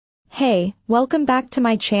Hey, welcome back to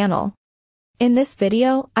my channel. In this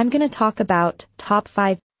video, I'm gonna talk about top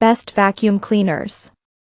 5 best vacuum cleaners.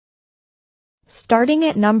 Starting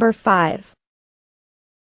at number 5.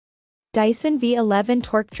 Dyson V11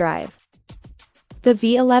 Torque Drive. The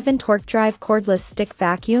V11 Torque Drive cordless stick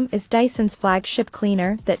vacuum is Dyson's flagship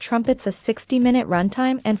cleaner that trumpets a 60-minute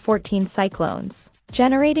runtime and 14 cyclones,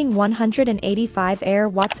 generating 185 air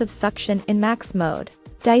watts of suction in max mode.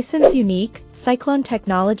 Dyson's unique cyclone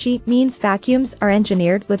technology means vacuums are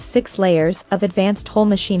engineered with 6 layers of advanced whole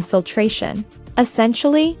machine filtration.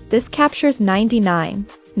 Essentially, this captures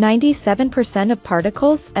 97% of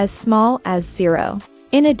particles as small as 0.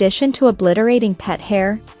 In addition to obliterating pet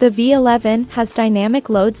hair, the V11 has dynamic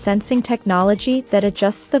load sensing technology that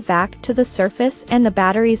adjusts the vac to the surface and the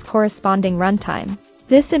battery's corresponding runtime.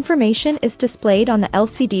 This information is displayed on the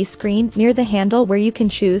LCD screen near the handle, where you can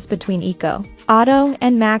choose between Eco, Auto,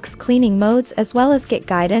 and Max cleaning modes, as well as get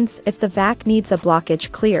guidance if the vac needs a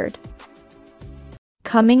blockage cleared.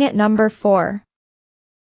 Coming at number 4.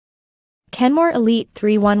 Kenmore Elite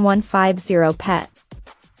 31150 PET.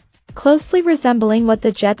 Closely resembling what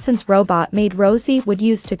the Jetsons robot-made Rosie would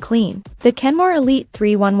use to clean, the Kenmore Elite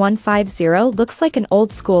 31150 looks like an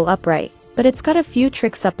old-school upright, but it's got a few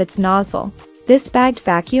tricks up its nozzle. This bagged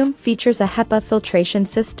vacuum features a HEPA filtration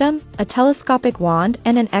system, a telescopic wand,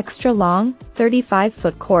 and an extra-long,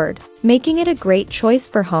 35-foot cord, making it a great choice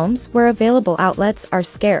for homes where available outlets are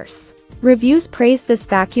scarce. Reviews praise this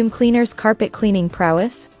vacuum cleaner's carpet cleaning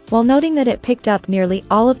prowess, while noting that it picked up nearly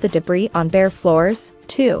all of the debris on bare floors,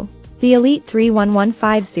 too. The Elite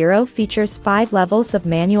 31150 features 5 levels of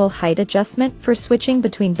manual height adjustment for switching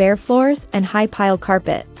between bare floors and high-pile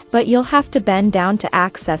carpet, but you'll have to bend down to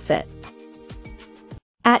access it.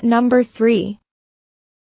 At number 3.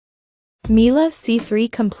 Miele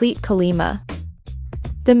C3 Complete Calima.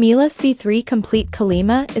 The Miele C3 Complete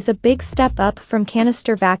Calima is a big step up from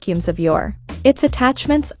canister vacuums of yore. Its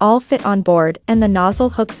attachments all fit on board, and the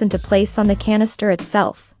nozzle hooks into place on the canister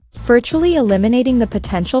itself, virtually eliminating the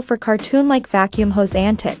potential for cartoon-like vacuum hose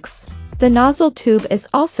antics. The nozzle tube is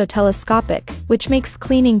also telescopic, which makes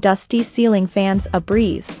cleaning dusty ceiling fans a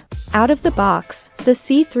breeze. Out of the box, the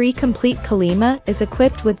C3 Complete Calima is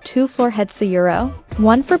equipped with 2 floor heads a euro,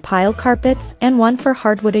 1 for pile carpets and 1 for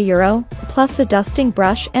hardwood a euro, plus a dusting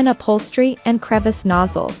brush and upholstery and crevice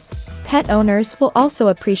nozzles. Pet owners will also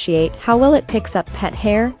appreciate how well it picks up pet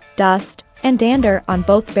hair, dust, and dander on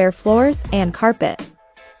both bare floors and carpet.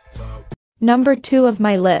 Number 2 of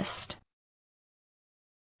my list.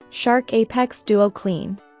 Shark Apex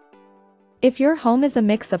DuoClean. If your home is a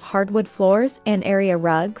mix of hardwood floors and area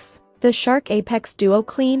rugs, the Shark Apex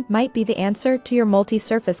DuoClean might be the answer to your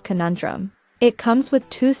multi-surface conundrum. It comes with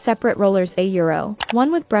 2 separate rollers a euro,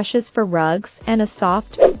 1 with brushes for rugs and a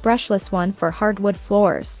soft, brushless one for hardwood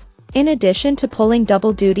floors. In addition to pulling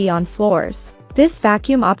double duty on floors, this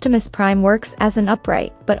Vacuum Optimus Prime works as an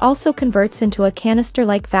upright but also converts into a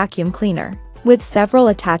canister-like vacuum cleaner, with several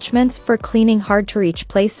attachments for cleaning hard-to-reach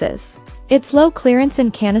places. Its low clearance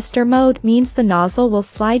in canister mode means the nozzle will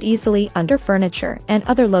slide easily under furniture and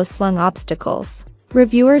other low-slung obstacles.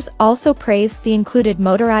 Reviewers also praise the included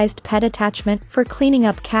motorized pet attachment for cleaning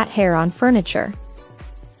up cat hair on furniture.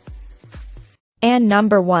 And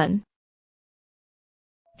number 1.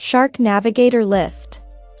 Shark Navigator Lift.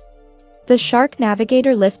 The Shark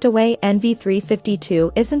Navigator Liftaway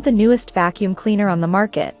NV352 isn't the newest vacuum cleaner on the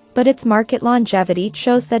market, but its market longevity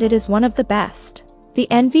shows that it is one of the best. The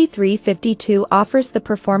NV352 offers the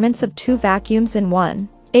performance of 2 vacuums in one.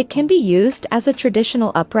 It can be used as a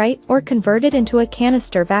traditional upright or converted into a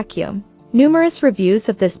canister vacuum. Numerous reviews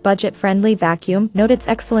of this budget-friendly vacuum note its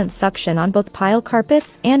excellent suction on both pile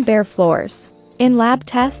carpets and bare floors. In lab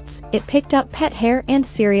tests, it picked up pet hair and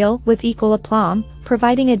cereal with equal aplomb,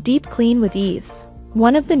 providing a deep clean with ease.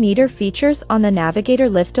 One of the neater features on the Navigator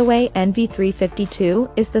Liftaway NV352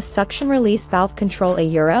 is the suction release valve control a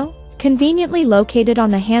euro, conveniently located on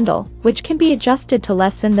the handle, which can be adjusted to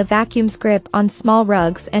lessen the vacuum's grip on small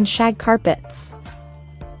rugs and shag carpets.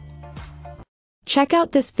 Check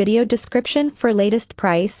out this video description for latest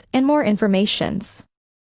price and more informations.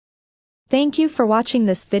 Thank you for watching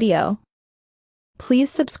this video. Please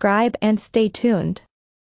subscribe and stay tuned.